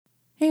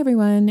Hey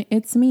everyone,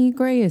 it's me,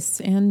 Grace,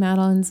 and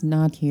Madeline's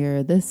not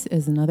here. This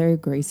is another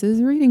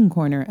Grace's Reading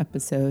Corner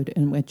episode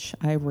in which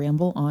I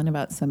ramble on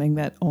about something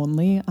that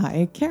only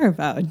I care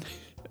about.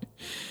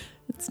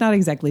 It's not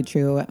exactly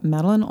true.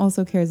 Madeline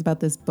also cares about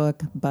this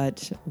book,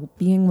 but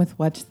being with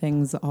what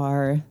things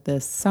are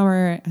this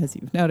summer, as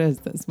you've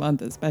noticed, this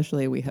month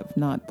especially, we have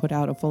not put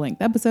out a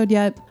full-length episode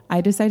yet. I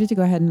decided to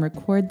go ahead and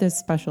record this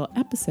special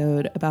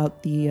episode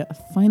about the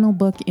final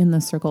book in the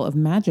Circle of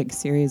Magic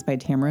series by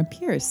Tamora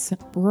Pierce,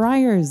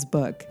 Briar's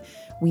book.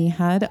 We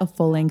had a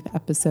full-length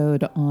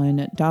episode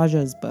on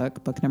Daja's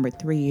book number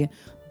 3,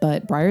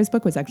 but Briar's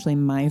book was actually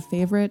my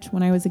favorite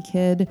when I was a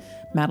kid.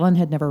 Madeline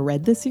had never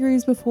read the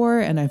series before,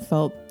 and I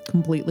felt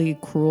completely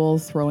cruel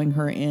throwing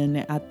her in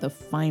at the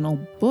final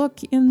book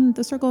in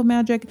the Circle of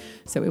Magic.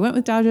 So we went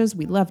with Daja's,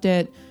 we loved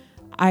it.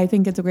 I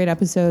think it's a great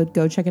episode.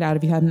 Go check it out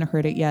if you haven't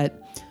heard it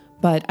yet.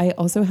 But I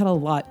also had a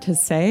lot to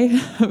say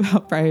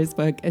about Briar's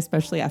book,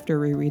 especially after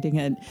rereading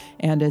it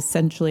and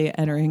essentially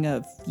entering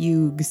a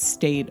fugue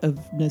state of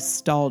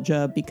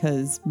nostalgia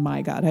because,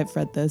 my God, I've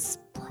read this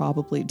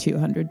probably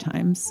 200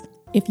 times.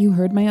 If you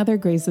heard my other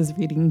Grace's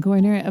Reading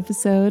Corner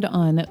episode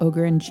on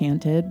Ogre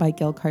Enchanted by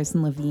Gail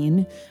Carson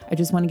Levine, I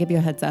just want to give you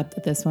a heads up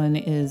that this one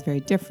is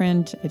very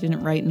different. I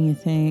didn't write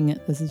anything.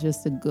 This is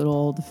just a good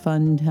old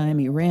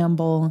fun-timey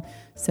ramble.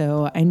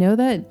 So I know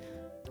that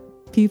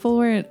people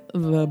weren't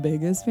the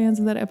biggest fans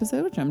of that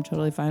episode, which I'm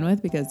totally fine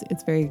with because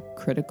it's very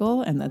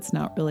critical and that's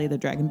not really the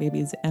Dragon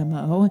Babies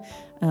MO.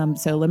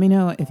 So let me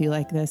know if you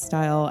like this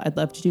style. I'd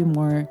love to do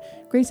more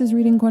Grace's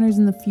Reading Corners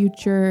in the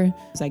future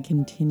as I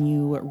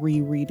continue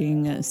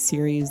rereading a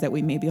series that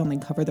we maybe only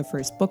cover the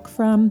first book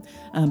from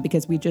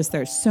because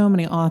there's so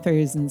many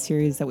authors and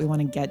series that we want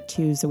to get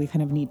to, so we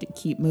kind of need to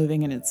keep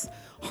moving and it's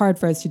hard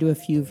for us to do a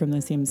few from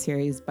the same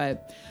series,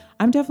 but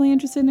I'm definitely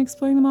interested in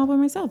exploring them all by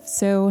myself.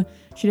 So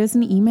shoot us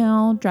an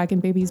email,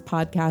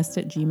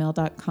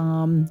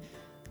 dragonbabiespodcast@gmail.com.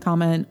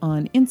 Comment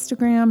on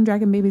Instagram,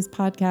 Dragon Babies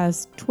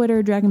Podcast,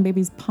 Twitter, Dragon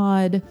Babies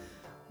Pod.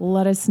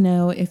 Let us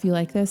know if you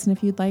like this and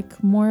if you'd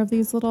like more of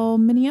these little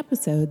mini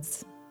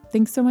episodes.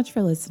 Thanks so much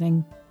for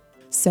listening.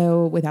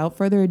 So without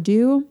further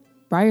ado,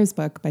 Briar's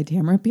book by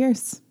Tamora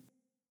Pierce.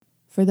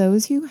 For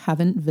those who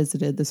haven't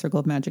visited the Circle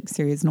of Magic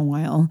series in a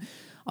while,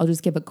 I'll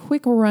just give a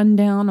quick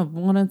rundown of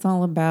what it's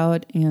all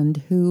about and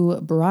who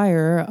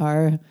Briar,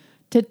 our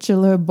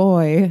titular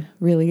boy,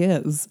 really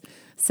is.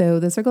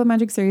 So the Circle of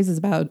Magic series is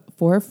about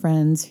 4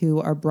 friends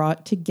who are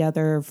brought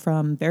together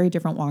from very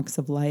different walks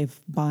of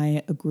life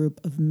by a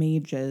group of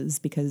mages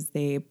because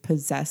they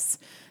possess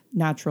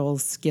natural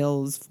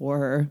skills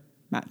for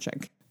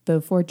magic.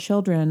 The 4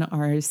 children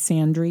are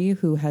Sandry,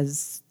 who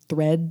has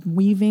thread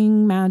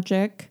weaving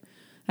magic.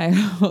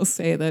 I will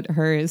say that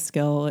her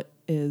skill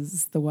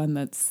is the one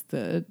that's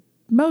the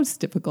most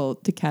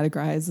difficult to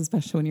categorize,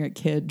 especially when you're a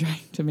kid trying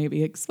to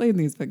maybe explain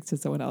these books to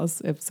someone else,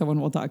 if someone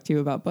will talk to you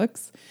about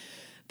books.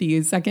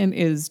 The second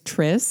is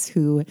Triss,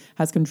 who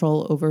has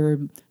control over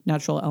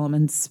natural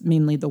elements,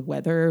 mainly the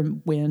weather,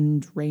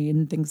 wind,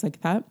 rain, things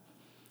like that.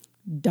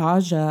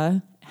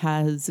 Daja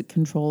has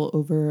control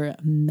over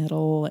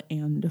metal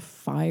and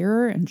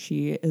fire, and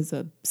she is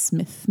a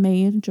smith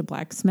mage, a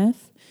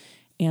blacksmith.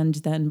 And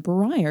then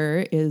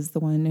Briar is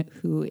the one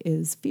who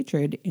is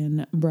featured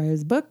in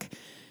Briar's book.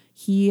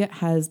 He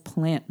has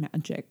plant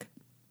magic.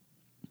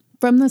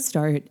 From the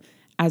start,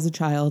 as a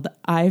child,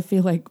 I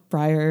feel like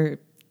Briar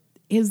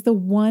is the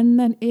one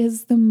that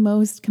is the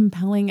most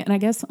compelling. And I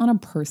guess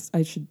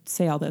I should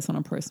say all this on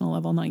a personal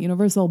level, not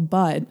universal,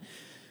 but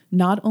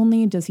not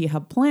only does he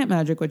have plant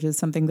magic, which is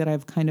something that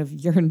I've kind of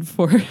yearned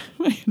for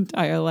my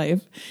entire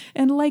life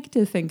and like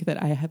to think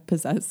that I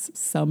possess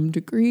some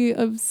degree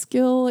of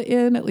skill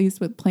in, at least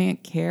with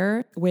plant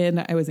care.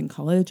 When I was in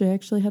college, I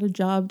actually had a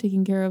job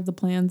taking care of the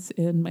plants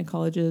in my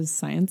college's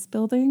science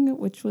building,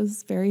 which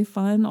was very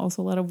fun.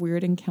 Also a lot of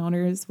weird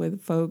encounters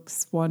with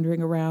folks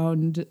wandering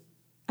around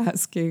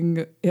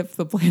asking if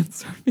the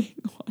plants are being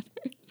watered.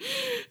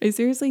 I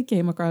seriously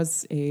came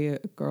across a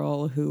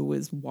girl who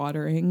was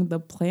watering the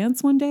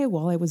plants one day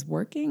while I was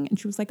working. And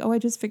she was like, oh, I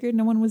just figured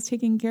no one was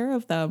taking care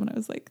of them. And I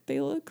was like,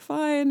 they look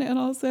fine. And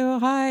also,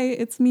 hi,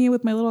 it's me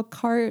with my little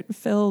cart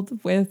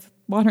filled with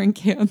watering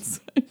cans.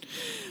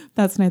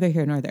 That's neither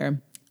here nor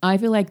there. I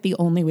feel like the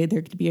only way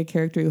there could be a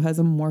character who has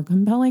a more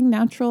compelling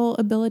natural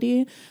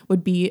ability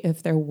would be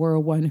if there were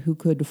one who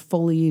could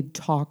fully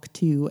talk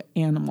to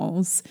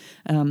animals,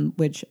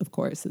 which, of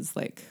course, is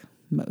like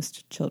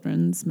most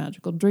children's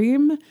magical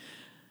dream.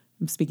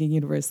 I'm speaking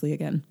universally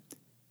again.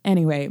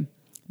 Anyway,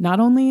 not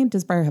only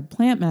does Briar have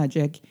plant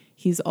magic,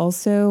 he's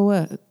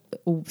also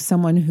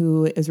someone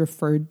who is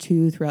referred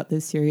to throughout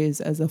this series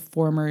as a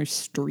former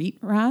street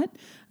rat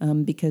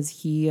because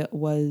he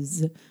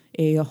was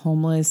a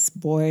homeless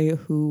boy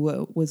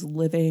who was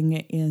living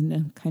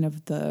in kind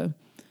of the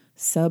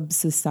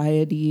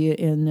sub-society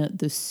in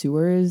the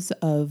sewers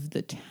of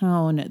the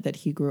town that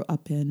he grew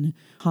up in,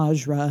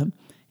 Hajra,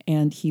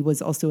 and he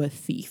was also a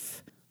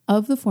thief.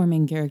 Of the 4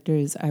 main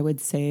characters, I would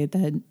say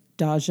that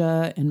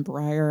Daja and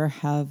Briar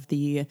have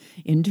the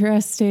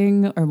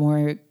interesting or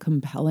more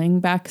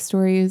compelling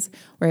backstories,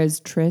 whereas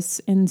Triss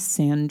and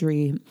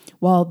Sandry,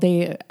 while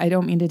I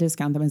don't mean to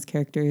discount them as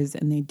characters,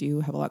 and they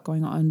do have a lot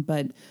going on,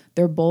 but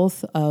they're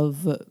both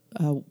of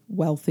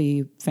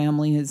wealthy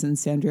families, and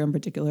Sandry in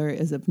particular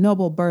is of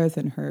noble birth,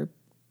 and her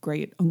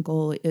great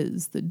uncle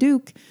is a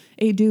duke,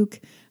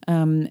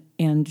 and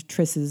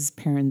Triss's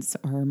parents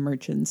are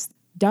merchants.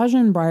 Daja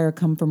and Briar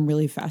come from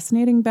really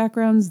fascinating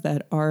backgrounds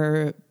that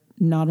are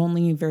not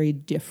only very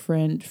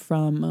different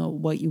from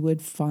what you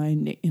would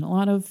find in a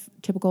lot of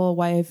typical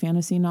YA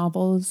fantasy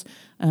novels,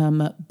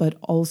 but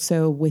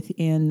also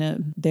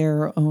within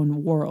their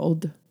own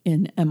world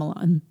in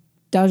Emelon.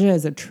 Daja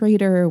is a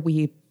trader.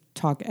 We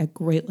talk at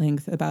great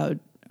length about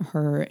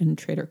her and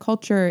trader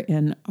culture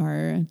in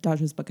our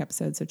Daja's book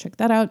episode, so check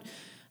that out.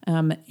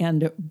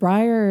 And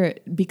Briar,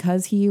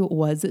 because he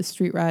was a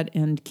street rat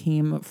and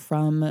came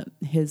from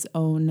his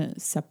own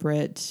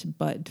separate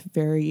but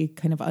very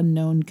kind of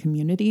unknown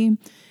community,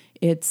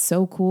 it's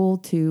so cool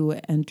to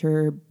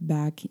enter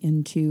back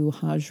into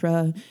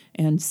Hajra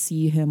and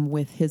see him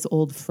with his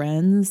old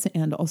friends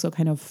and also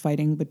kind of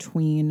fighting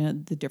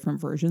between the different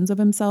versions of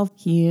himself.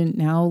 He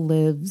now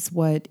lives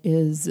what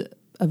is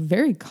a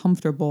very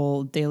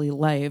comfortable daily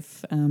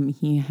life.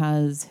 He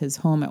has his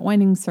home at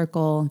Winding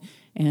Circle,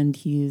 and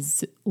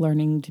he's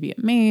learning to be a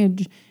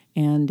mage,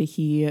 and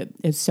he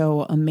is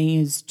so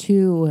amazed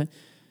to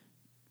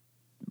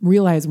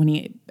realize when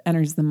he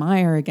enters the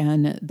mire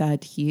again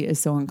that he is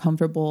so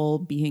uncomfortable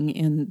being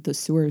in the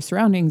sewer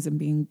surroundings and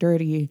being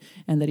dirty,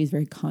 and that he's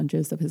very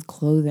conscious of his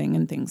clothing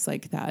and things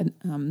like that,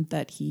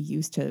 that he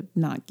used to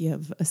not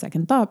give a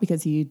second thought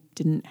because he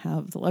didn't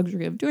have the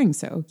luxury of doing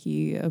so.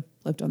 He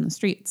lived on the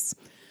streets.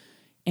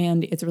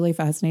 And it's really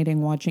fascinating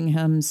watching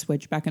him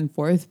switch back and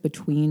forth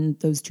between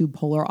those two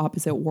polar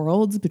opposite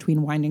worlds,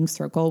 between Winding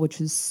Circle,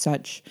 which is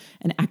such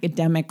an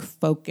academic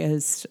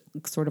focused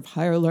sort of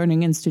higher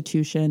learning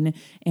institution,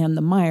 and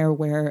the Mire,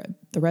 where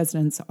the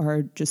residents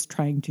are just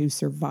trying to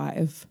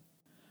survive.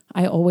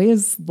 I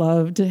always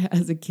loved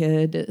as a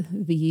kid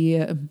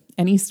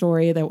any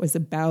story that was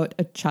about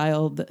a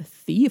child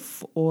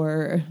thief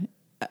or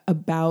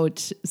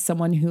about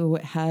someone who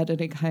had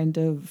any kind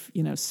of,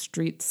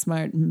 street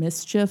smart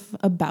mischief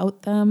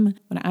about them.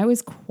 When I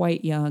was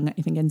quite young, I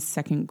think in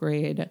second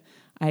grade,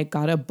 I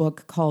got a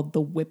book called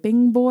The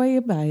Whipping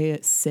Boy by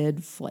Sid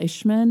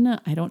Fleischman.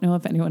 I don't know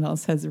if anyone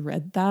else has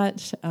read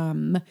that.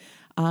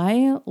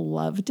 I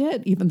loved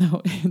it, even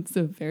though it's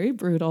very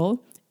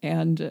brutal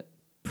and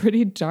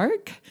pretty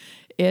dark.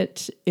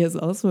 It is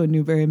also a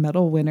Newbery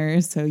Medal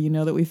winner, so you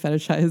know that we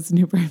fetishize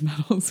Newbery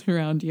Medals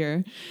around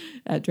here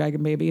at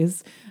Dragon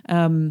Babies,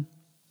 and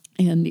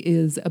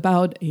is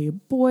about a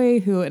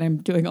boy who, and I'm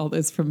doing all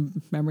this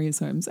from memory,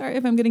 so I'm sorry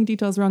if I'm getting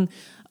details wrong,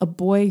 a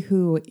boy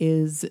who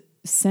is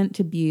sent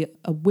to be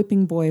a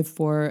whipping boy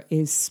for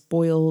a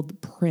spoiled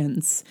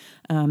prince,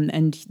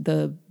 and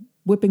the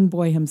whipping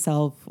boy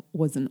himself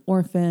was an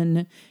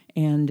orphan,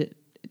 and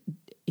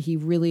he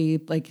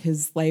really,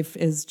 his life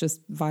is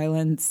just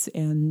violence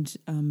and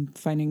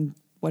finding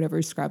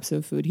whatever scraps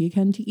of food he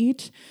can to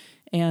eat.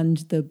 And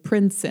the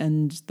prince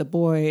and the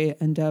boy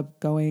end up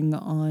going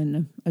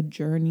on a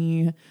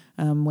journey.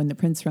 When the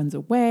prince runs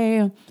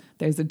away,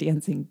 there's a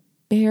dancing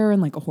bear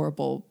and a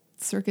horrible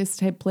circus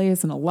type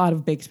place and a lot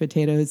of baked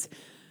potatoes.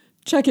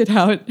 Check it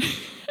out.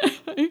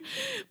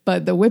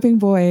 But The Whipping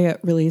Boy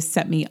really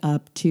set me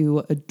up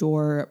to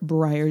adore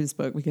Briar's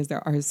book because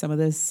there are some of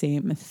the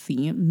same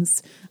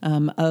themes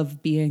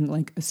of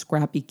being a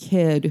scrappy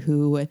kid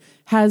who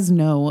has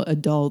no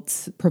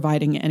adults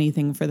providing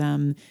anything for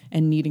them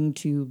and needing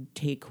to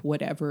take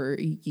whatever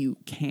you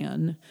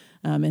can.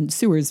 And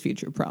sewers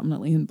feature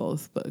prominently in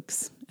both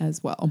books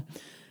as well.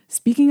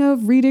 Speaking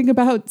of reading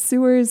about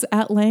sewers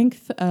at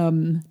length,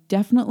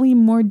 definitely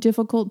more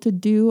difficult to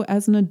do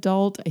as an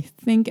adult. I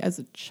think as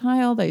a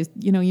child,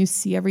 you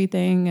see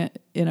everything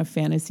in a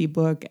fantasy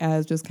book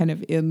as just kind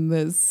of in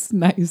this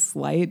nice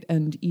light.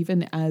 And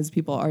even as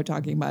people are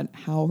talking about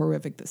how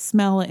horrific the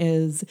smell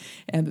is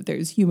and that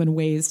there's human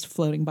waste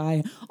floating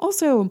by,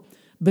 also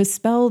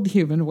bespelled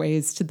human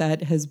waste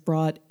that has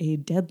brought a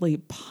deadly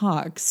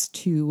pox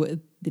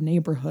to the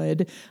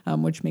neighborhood,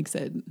 which makes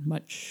it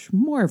much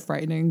more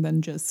frightening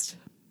than just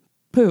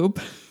poop,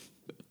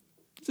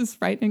 just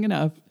frightening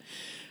enough,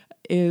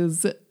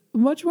 is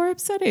much more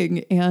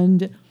upsetting.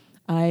 And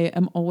I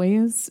am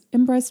always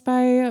impressed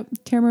by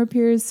Tamara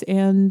Pierce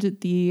and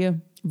the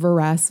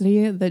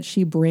veracity that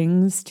she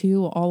brings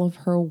to all of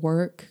her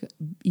work,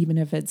 even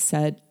if it's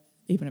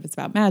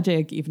about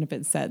magic, even if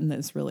it's set in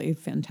this really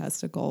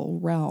fantastical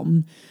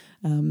realm.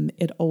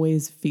 It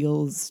always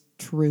feels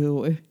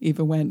true,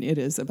 even when it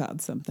is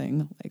about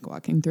something like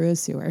walking through a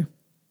sewer.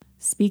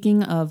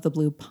 Speaking of the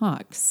blue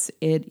pox,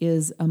 it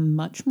is a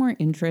much more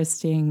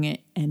interesting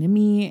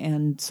enemy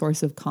and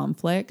source of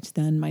conflict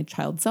than my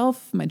child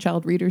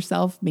reader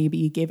self,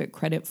 maybe gave it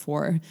credit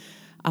for.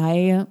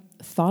 I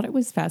thought it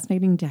was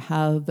fascinating to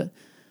have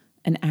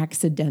an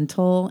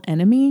accidental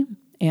enemy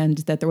and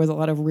that there was a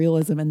lot of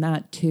realism in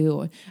that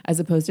too,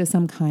 as opposed to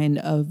some kind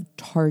of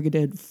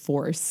targeted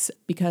force.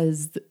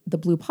 Because the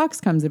blue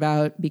pox comes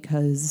about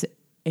because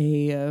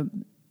a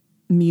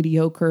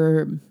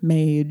mediocre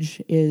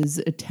mage is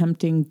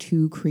attempting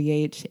to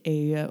create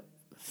a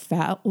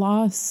fat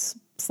loss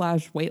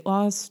 / weight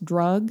loss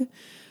drug,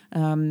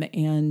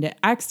 and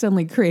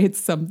accidentally creates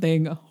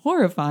something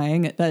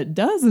horrifying that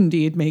does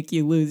indeed make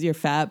you lose your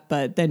fat,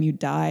 but then you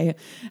die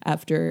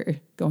after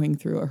going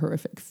through a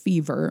horrific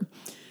fever.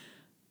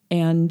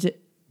 And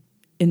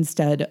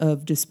instead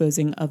of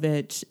disposing of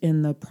it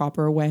in the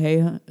proper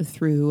way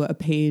through a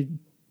paid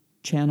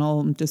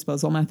channel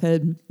disposal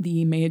method,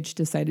 the mage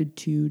decided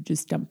to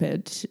just dump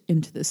it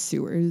into the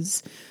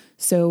sewers.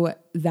 So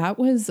that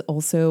was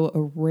also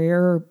a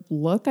rare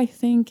look, I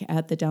think,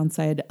 at the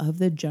downside of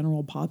the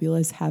general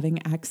populace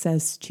having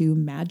access to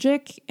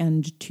magic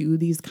and to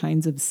these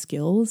kinds of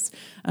skills,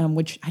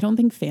 which I don't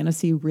think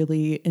fantasy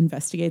really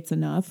investigates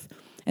enough.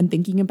 And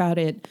thinking about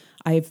it,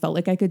 I felt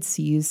like I could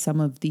see some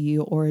of the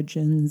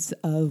origins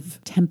of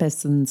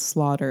Tempest and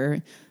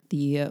Slaughter,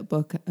 the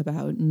book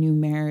about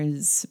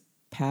Numair's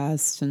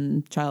past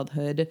and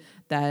childhood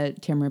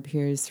that Tamara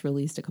Pierce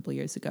released a couple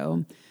years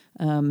ago,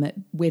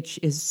 which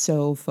is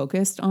so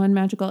focused on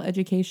magical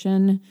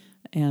education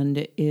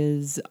and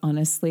is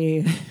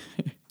honestly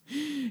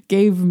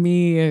gave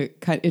me,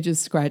 it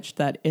just scratched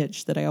that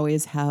itch that I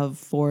always have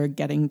for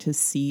getting to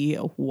see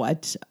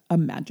what a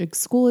magic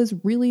school is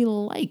really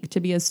like to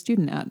be a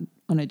student at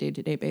on a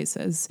day-to-day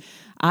basis.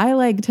 I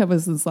like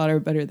Tempest and Slaughter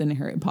better than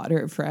Harry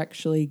Potter for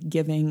actually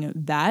giving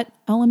that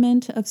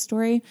element of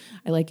story.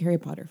 I like Harry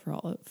Potter for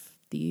all of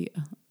the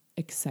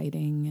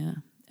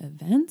exciting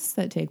events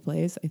that take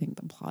place. I think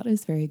the plot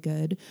is very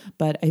good,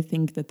 but I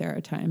think that there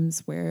are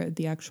times where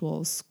the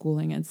actual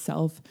schooling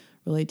itself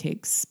really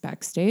takes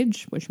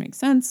backstage, which makes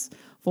sense.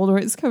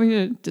 Voldemort is coming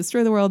to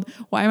destroy the world.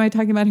 Why am I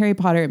talking about Harry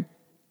Potter?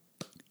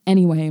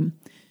 Anyway,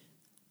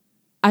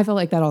 I felt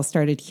like that all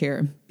started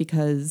here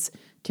because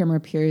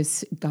Tamara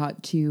Pierce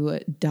got to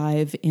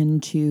dive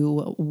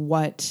into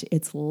what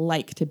it's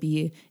like to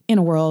be in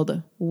a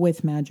world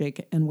with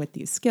magic and with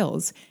these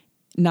skills.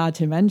 Not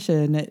to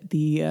mention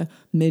the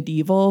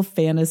medieval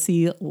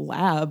fantasy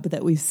lab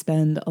that we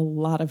spend a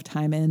lot of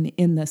time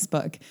in this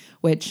book,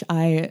 which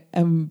I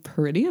am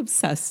pretty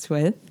obsessed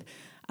with.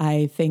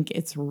 I think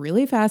it's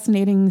really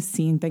fascinating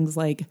seeing things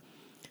like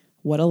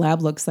what a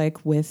lab looks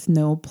like with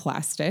no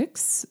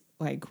plastics,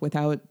 like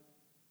without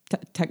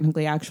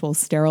technically actual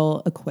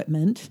sterile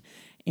equipment,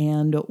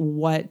 and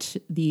what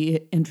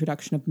the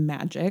introduction of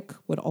magic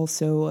would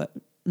also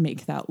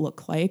make that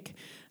look like.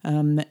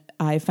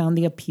 I found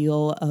the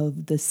appeal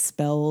of the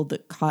spelled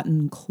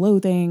cotton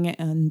clothing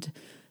and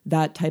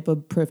that type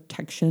of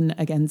protection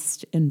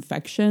against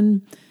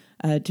infection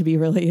to be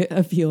really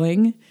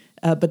appealing.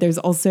 But there's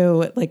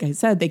also, like I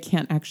said, they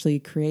can't actually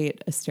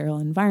create a sterile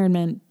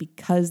environment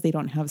because they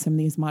don't have some of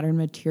these modern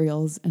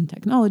materials and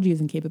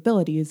technologies and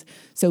capabilities.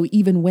 So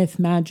even with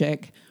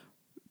magic,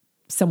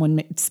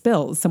 someone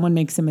spills, someone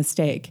makes a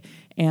mistake,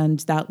 and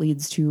that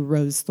leads to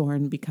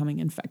Rosethorn becoming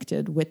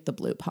infected with the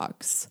blue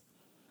pox.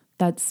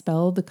 That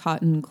spell, the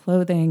cotton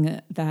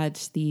clothing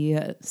that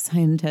the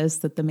scientists,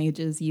 that the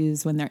mages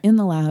use when they're in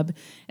the lab,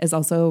 is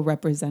also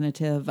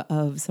representative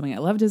of something I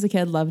loved as a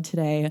kid, love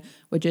today,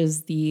 which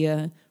is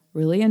the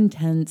really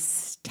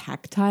intense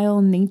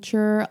tactile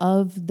nature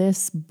of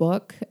this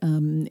book.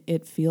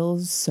 It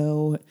feels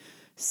so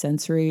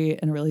sensory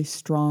in a really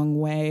strong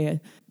way.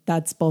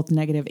 That's both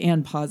negative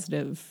and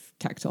positive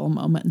tactile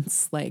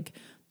moments, like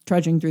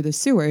trudging through the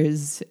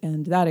sewers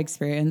and that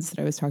experience that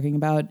I was talking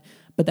about,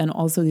 but then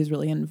also these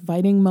really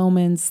inviting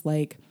moments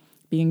like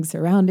being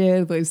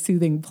surrounded by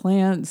soothing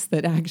plants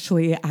that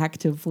actually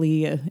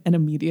actively and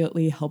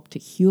immediately help to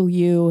heal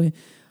you,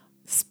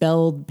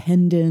 spelled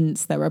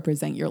pendants that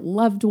represent your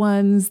loved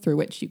ones through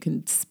which you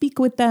can speak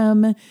with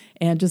them,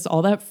 and just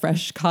all that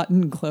fresh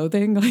cotton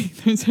clothing. Like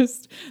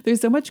there's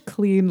so much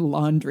clean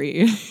laundry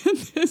in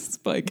this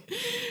book.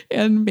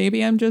 And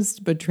maybe I'm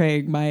just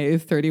betraying my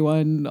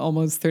 31,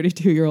 almost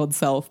 32-year-old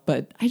self,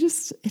 but it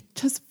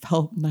just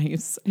felt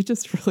nice. I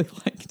just really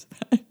liked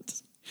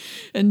that.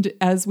 And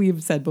as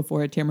we've said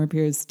before, Tamara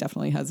Pierce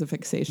definitely has a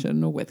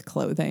fixation with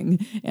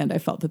clothing, and I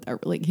felt that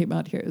really came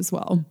out here as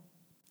well.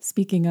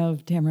 Speaking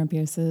of Tamara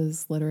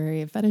Pierce's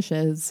literary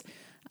fetishes,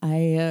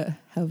 I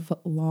have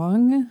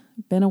long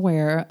been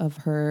aware of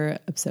her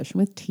obsession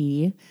with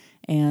tea,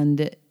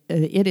 and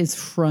it is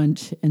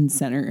front and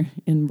center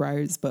in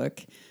Briar's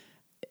book.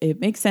 It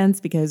makes sense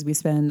because we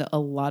spend a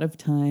lot of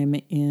time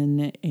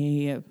in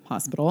a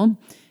hospital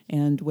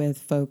and with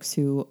folks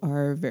who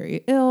are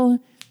very ill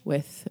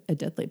with a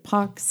deadly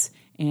pox,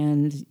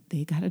 and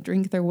they got to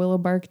drink their willow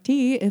bark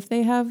tea if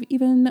they have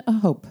even a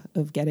hope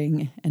of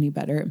getting any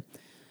better.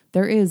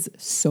 There is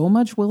so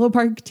much willow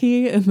bark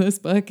tea in this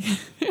book.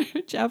 There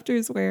are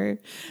chapters where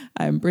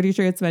I'm pretty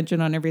sure it's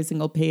mentioned on every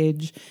single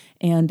page.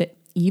 And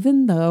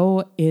even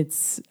though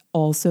it's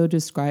also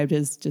described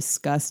as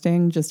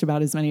disgusting just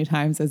about as many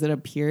times as it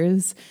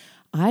appears,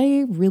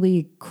 I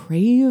really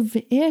crave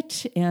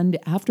it. And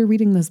after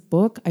reading this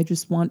book, I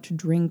just want to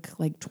drink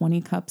like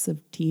 20 cups of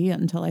tea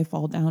until I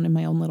fall down in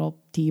my own little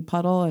tea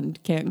puddle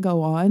and can't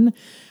go on.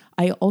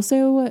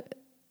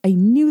 I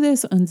knew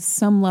this on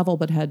some level,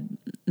 but had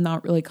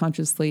not really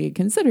consciously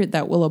considered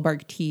that willow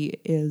bark tea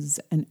is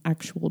an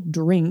actual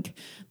drink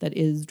that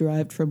is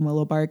derived from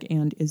willow bark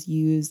and is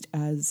used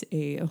as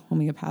a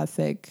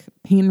homeopathic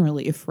pain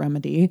relief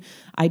remedy.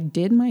 I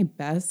did my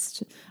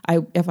best.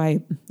 If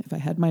I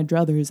had my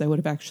druthers, I would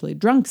have actually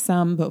drunk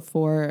some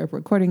before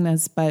recording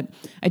this, but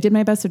I did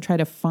my best to try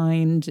to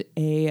find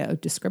a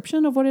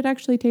description of what it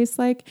actually tastes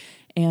like,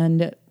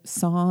 and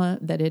saw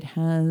that it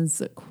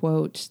has,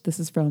 quote, this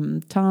is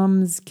from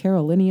Tom's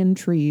Carolinian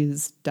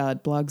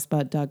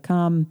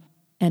Trees.blogspot.com,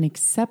 an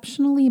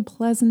exceptionally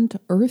pleasant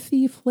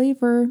earthy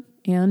flavor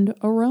and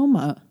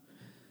aroma.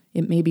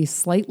 It may be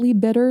slightly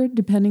bitter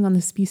depending on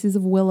the species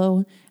of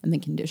willow and the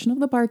condition of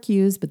the bark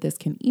used, but this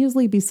can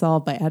easily be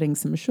solved by adding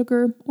some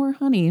sugar or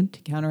honey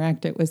to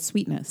counteract it with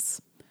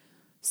sweetness.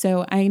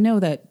 So I know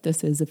that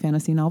this is a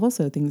fantasy novel,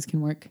 so things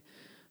can work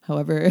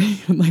however you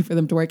would like for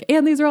them to work.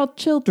 And these are all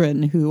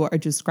children who are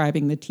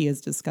describing the tea as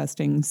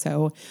disgusting.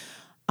 So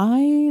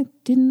I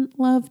didn't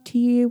love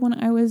tea when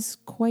I was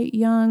quite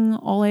young.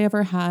 All I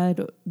ever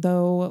had,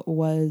 though,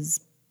 was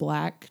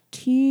black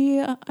tea,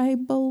 I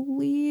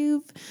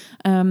believe.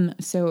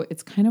 So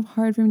it's kind of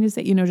hard for me to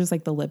say, just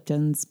like the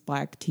Lipton's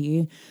black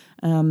tea.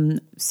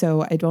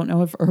 So I don't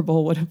know if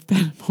herbal would have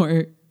been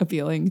more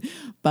appealing,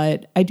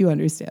 but I do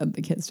understand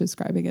the kids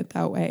describing it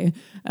that way.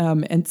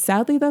 And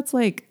sadly, that's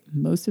like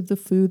most of the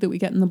food that we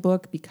get in the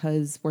book,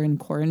 because we're in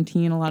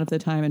quarantine a lot of the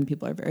time and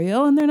people are very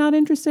ill and they're not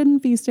interested in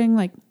feasting.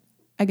 Like,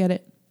 I get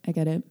it.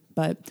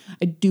 But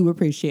I do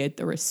appreciate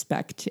the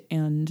respect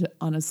and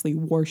honestly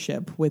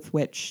worship with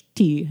which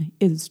tea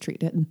is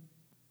treated.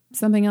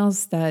 Something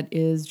else that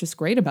is just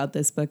great about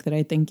this book that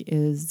I think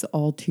is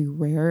all too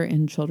rare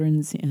in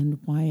children's and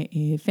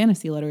YA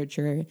fantasy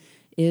literature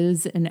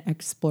is an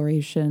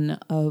exploration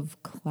of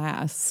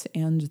class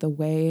and the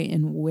way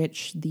in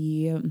which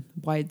the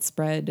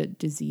widespread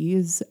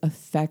disease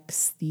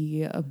affects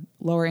the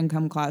lower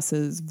income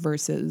classes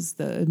versus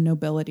the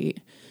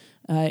nobility.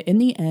 In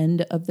the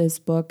end of this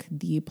book,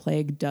 the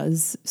plague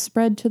does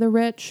spread to the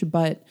rich,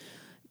 but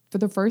for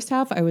the first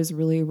half, I was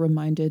really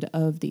reminded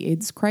of the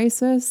AIDS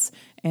crisis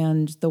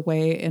and the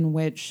way in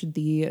which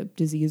the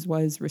disease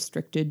was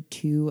restricted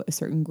to a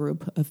certain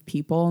group of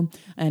people,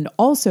 and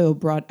also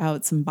brought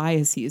out some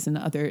biases in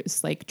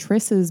others, like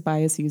Triss's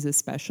biases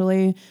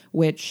especially,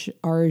 which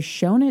are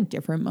shown at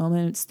different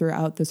moments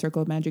throughout the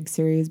Circle of Magic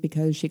series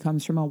because she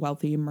comes from a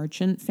wealthy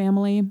merchant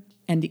family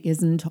and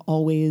isn't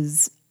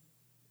always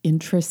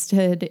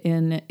interested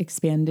in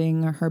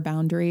expanding her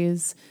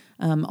boundaries.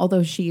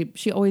 Although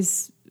she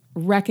always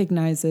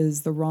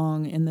recognizes the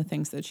wrong in the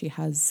things that she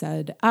has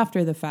said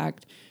after the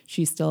fact,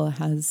 she still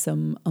has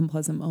some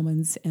unpleasant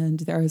moments.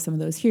 And there are some of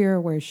those here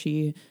where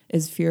she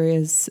is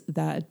furious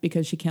that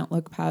because she can't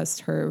look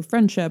past her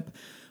friendship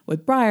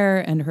with Briar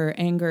and her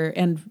anger,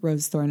 and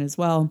Rosethorn as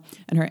well,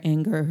 and her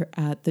anger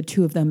at the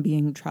two of them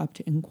being trapped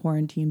in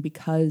quarantine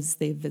because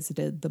they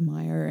visited the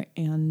mire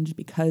and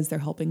because they're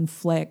helping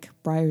Flick,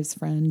 Briar's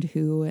friend,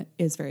 who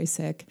is very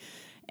sick,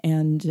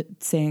 and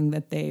saying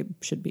that they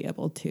should be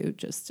able to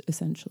just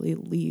essentially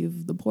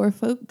leave the poor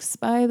folks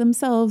by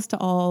themselves to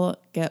all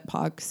get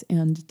pox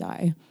and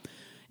die.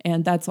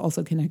 And that's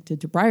also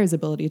connected to Briar's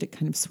ability to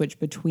kind of switch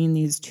between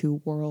these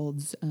two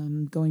worlds,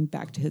 going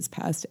back to his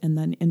past and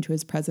then into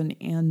his present,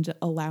 and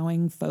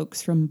allowing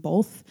folks from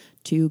both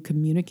to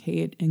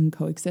communicate and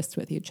coexist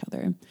with each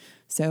other.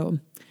 So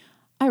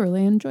I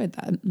really enjoyed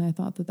that, and I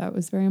thought that that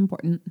was very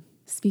important.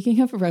 Speaking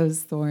of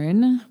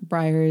Rosethorn,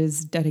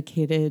 Briar's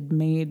dedicated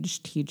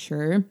mage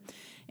teacher,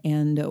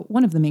 and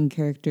one of the main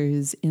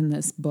characters in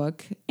this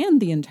book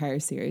and the entire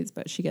series,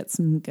 but she gets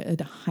some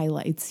good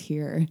highlights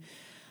here.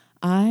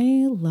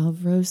 I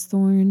love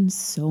Rosethorn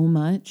so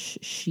much.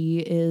 She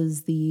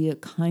is the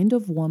kind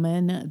of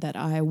woman that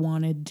I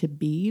wanted to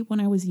be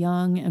when I was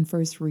young and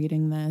first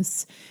reading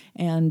this,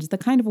 and the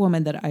kind of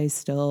woman that I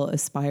still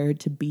aspire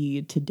to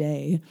be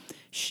today.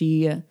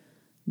 She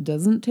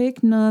doesn't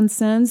take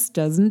nonsense,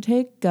 doesn't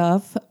take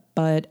guff,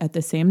 but at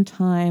the same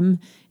time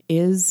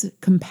is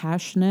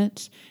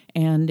compassionate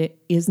and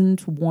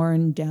isn't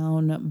worn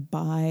down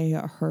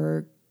by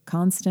her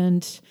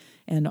constant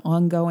and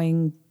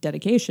ongoing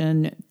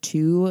dedication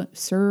to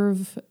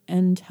serve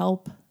and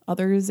help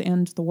others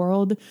and the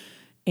world.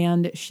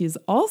 And she's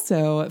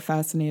also,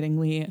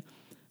 fascinatingly,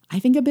 I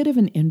think, a bit of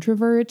an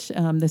introvert.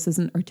 This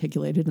isn't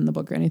articulated in the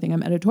book or anything.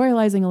 I'm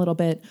editorializing a little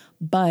bit,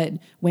 but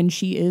when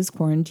she is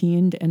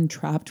quarantined and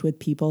trapped with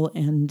people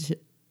and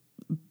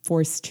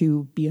forced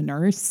to be a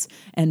nurse,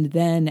 and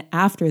then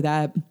after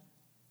that,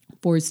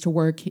 forced to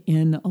work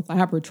in a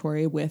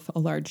laboratory with a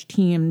large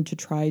team to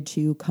try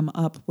to come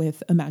up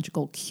with a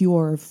magical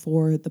cure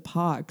for the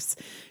pox,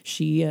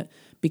 she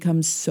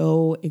becomes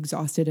so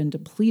exhausted and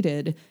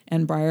depleted,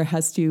 and Briar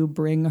has to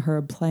bring her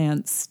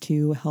plants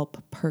to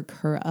help perk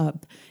her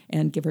up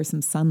and give her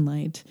some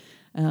sunlight.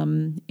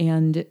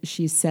 And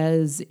she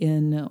says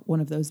in one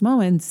of those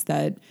moments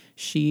that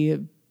she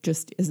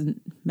just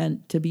isn't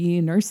meant to be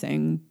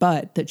nursing,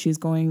 but that she's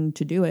going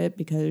to do it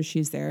because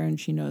she's there and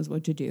she knows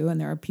what to do. And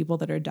there are people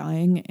that are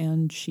dying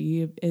and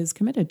she is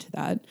committed to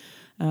that.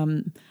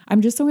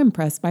 I'm just so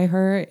impressed by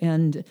her.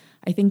 And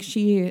I think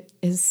she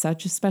is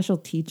such a special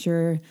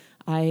teacher.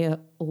 I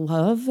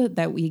love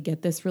that we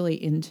get this really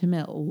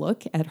intimate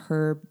look at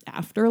her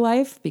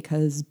afterlife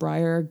because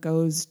Briar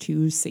goes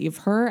to save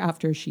her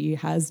after she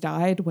has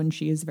died when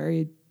she is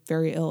very,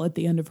 very ill at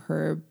the end of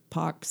her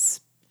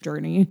pox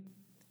journey.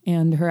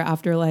 And her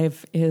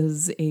afterlife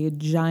is a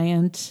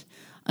giant,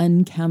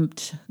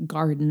 unkempt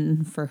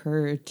garden for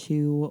her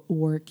to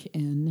work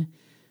in,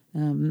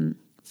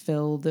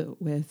 filled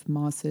with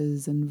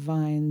mosses and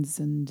vines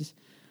and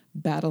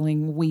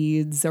battling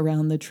weeds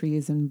around the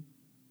trees and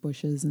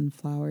bushes and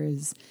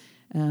flowers.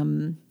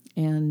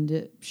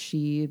 And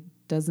she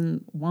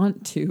doesn't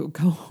want to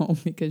go home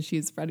because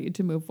she's ready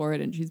to move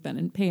forward and she's been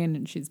in pain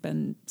and she's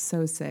been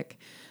so sick.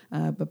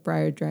 But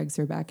Briar drags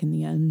her back in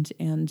the end,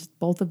 and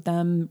both of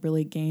them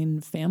really gain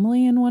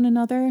family in one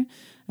another.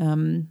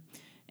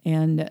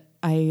 And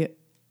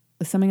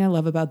something I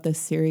love about this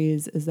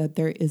series is that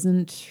there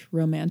isn't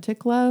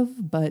romantic love,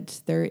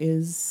 but there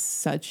is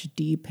such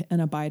deep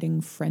and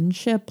abiding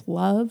friendship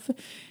love.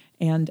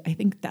 And I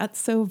think that's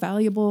so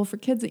valuable for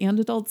kids and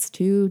adults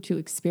too, to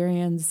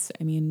experience.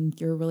 I mean,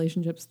 your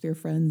relationships with your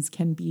friends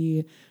can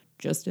be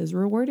just as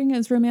rewarding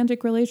as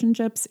romantic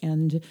relationships.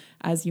 And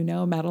as you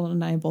know, Madeline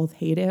and I both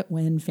hate it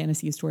when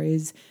fantasy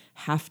stories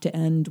have to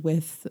end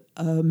with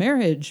a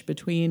marriage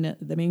between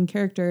the main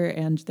character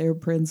and their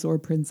prince or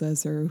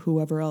princess or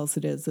whoever else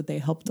it is that they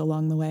helped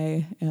along the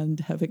way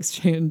and have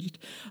exchanged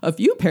a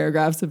few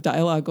paragraphs of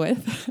dialogue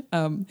with.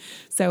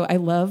 So I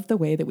love the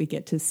way that we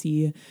get to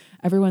see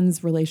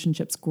everyone's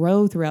relationships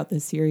grow throughout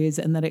this series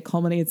and that it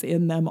culminates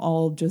in them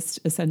all just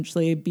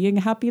essentially being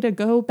happy to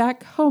go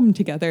back home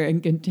together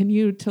and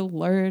continue to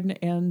learn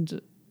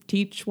and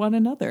teach one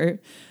another.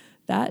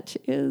 That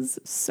is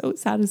so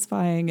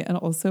satisfying and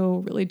also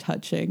really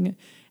touching.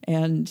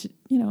 And,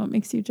 you know, it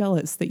makes you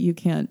jealous that you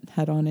can't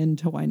head on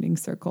into Winding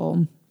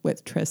Circle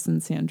with Triss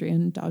and Sandry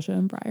and Daja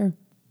and Briar.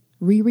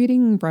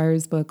 Rereading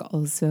Briar's book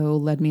also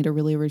led me to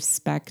really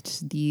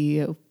respect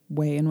the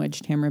way in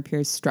which Tamora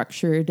Pierce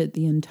structured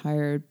the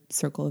entire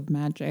Circle of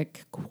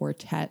Magic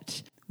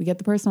quartet. We get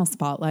the personal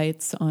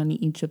spotlights on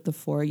each of the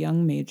 4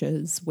 young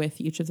mages with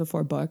each of the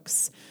 4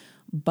 books,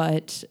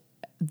 but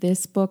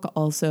this book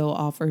also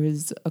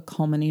offers a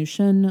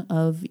culmination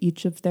of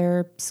each of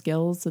their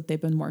skills that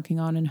they've been working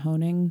on and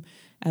honing,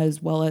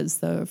 as well as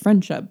the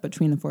friendship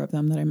between the 4 of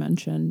them that I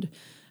mentioned.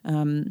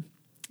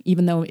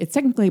 Even though it's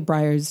technically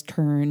Briar's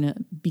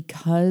turn,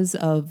 because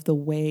of the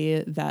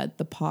way that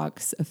the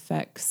pox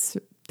affects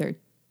their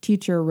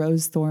teacher,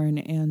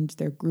 Rosethorn, and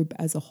their group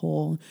as a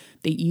whole,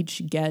 they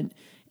each get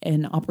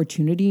an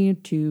opportunity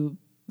to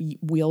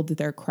wield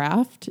their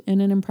craft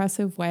in an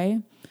impressive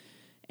way.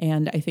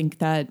 And I think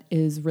that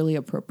is really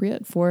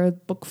appropriate for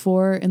book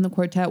 4 in the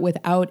quartet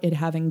without it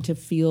having to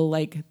feel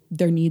like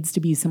there needs to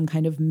be some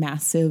kind of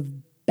massive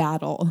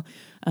battle.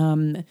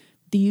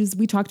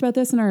 We talked about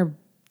this in our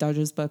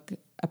Daja's book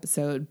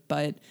episode,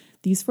 but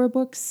these 4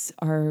 books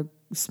are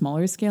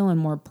smaller scale and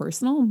more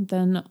personal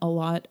than a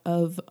lot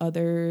of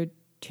other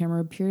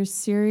Tamora Pierce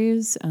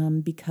series,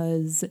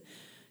 because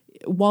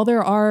while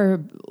there are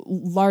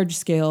large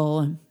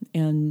scale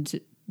and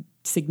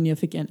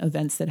significant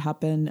events that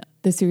happen,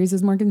 the series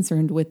is more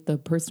concerned with the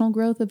personal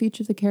growth of each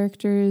of the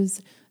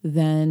characters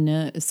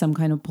than some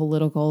kind of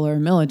political or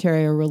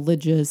military or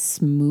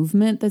religious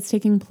movement that's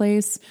taking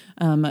place,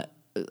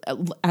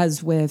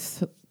 as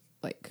with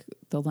like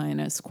the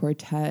Lioness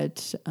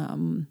Quartet,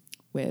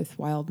 with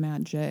Wild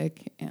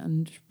Magic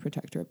and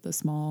Protector of the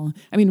Small.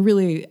 I mean,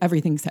 really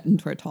everything's set in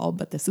Tortall,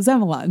 but this is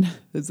Avalon.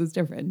 This is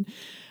different.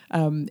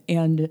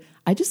 And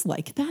I just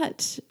like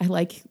that. I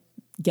like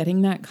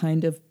getting that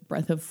kind of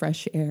breath of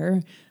fresh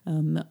air.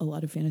 A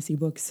lot of fantasy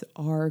books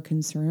are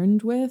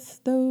concerned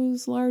with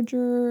those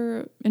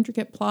larger,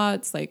 intricate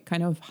plots, like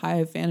kind of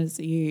high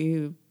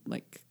fantasy,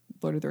 like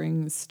Lord of the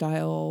Rings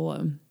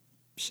style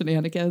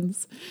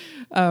shenanigans.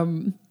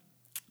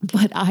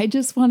 But I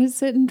just want to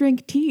sit and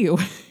drink tea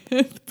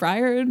with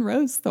Briar and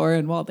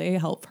Rosethorn while they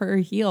help her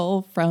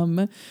heal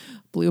from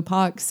blue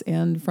pox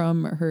and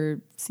from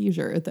her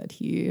seizure that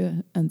he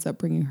ends up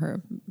bringing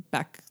her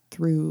back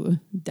through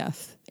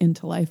death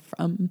into life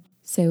from.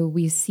 So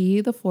we see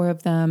the 4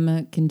 of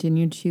them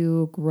continue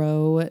to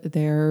grow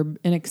their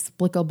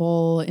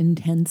inexplicable,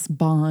 intense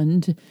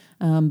bond,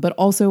 but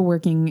also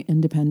working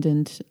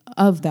independent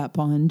of that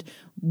bond.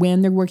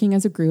 When they're working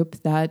as a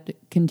group, that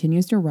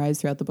continues to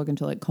rise throughout the book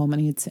until it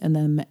culminates in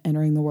them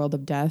entering the world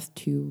of death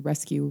to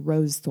rescue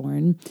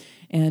Rosethorn.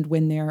 And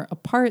when they're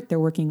apart, they're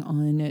working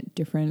on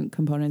different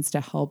components to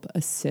help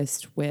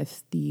assist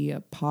with the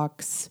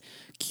pox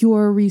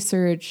cure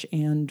research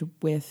and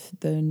with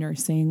the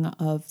nursing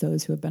of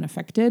those who have been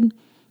affected.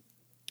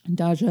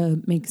 Daja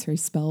makes her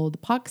spelled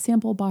pox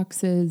sample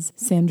boxes.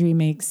 Sandry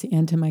makes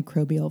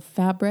antimicrobial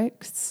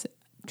fabrics.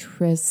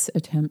 Triss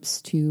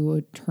attempts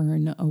to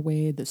turn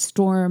away the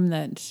storm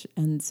that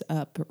ends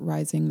up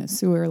rising the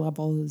sewer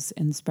levels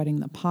and spreading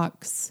the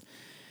pox,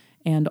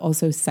 and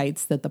also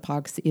cites that the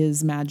pox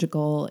is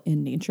magical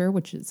in nature,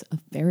 which is a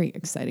very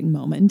exciting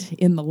moment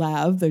in the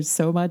lab. There's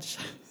so much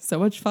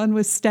fun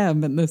with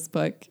STEM in this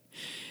book.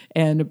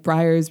 And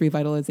Briar's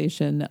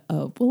revitalization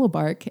of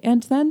Willowbark,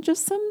 and then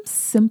just some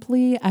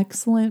simply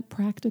excellent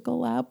practical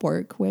lab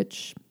work,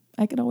 which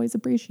I can always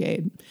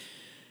appreciate.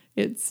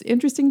 It's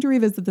interesting to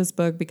revisit this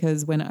book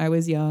because when I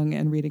was young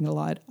and reading a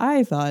lot,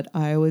 I thought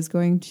I was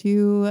going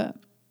to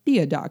be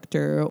a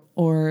doctor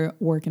or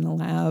work in a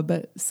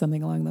lab,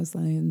 something along those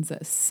lines,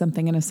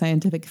 something in a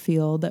scientific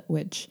field,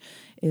 which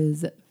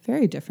is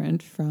very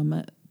different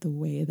from the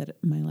way that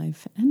my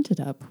life ended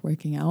up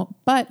working out.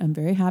 But I'm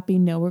very happy,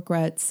 no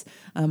regrets.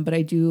 But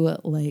I do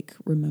like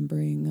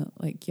remembering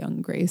like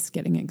young Grace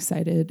getting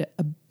excited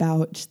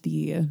about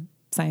the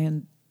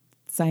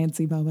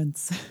sciencey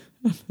moments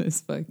of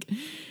this book.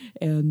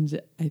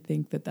 And I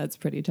think that that's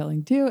pretty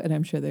telling too. And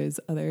I'm sure there's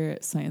other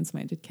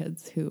science-minded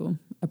kids who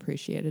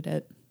appreciated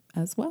it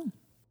as well.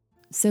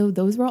 So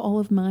those were all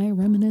of my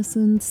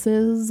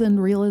reminiscences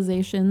and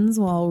realizations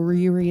while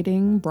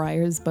rereading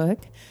Briar's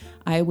book.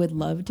 I would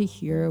love to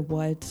hear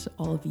what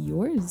all of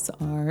yours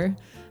are,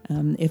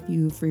 if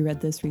you've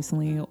reread this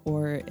recently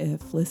or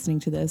if listening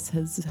to this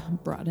has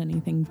brought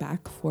anything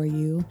back for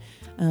you.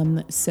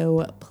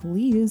 So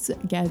please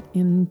get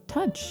in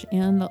touch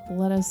and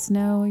let us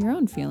know your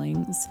own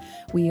feelings.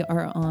 We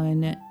are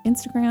on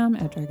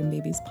Instagram at Dragon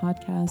Babies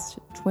Podcast,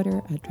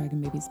 Twitter at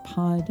Dragon Babies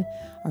Pod.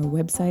 Our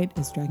website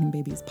is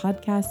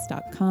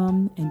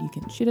dragonbabiespodcast.com, and you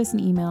can shoot us an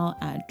email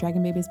at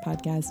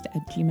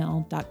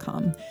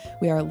dragonbabiespodcast@gmail.com.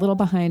 We are a little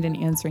behind in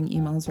answering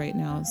emails right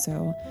now,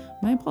 so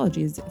my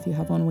apologies if you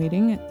have one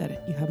waiting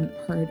that you haven't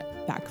heard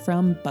back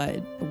from,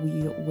 but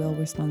we will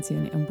respond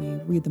soon, and we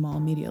read them all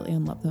immediately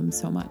and love them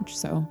so much.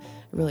 So I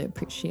really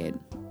appreciate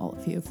all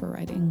of you for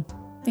writing.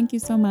 Thank you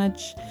so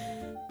much.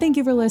 Thank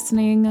you for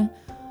listening.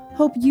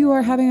 Hope you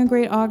are having a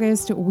great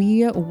August.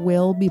 We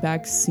will be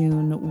back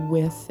soon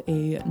with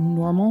a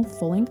normal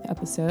full-length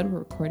episode. We're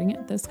recording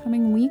it this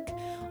coming week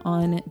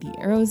on The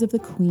Arrows of the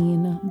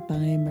Queen by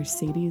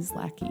Mercedes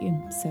Lackey.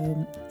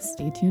 So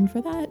stay tuned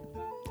for that.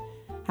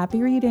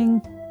 Happy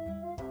reading.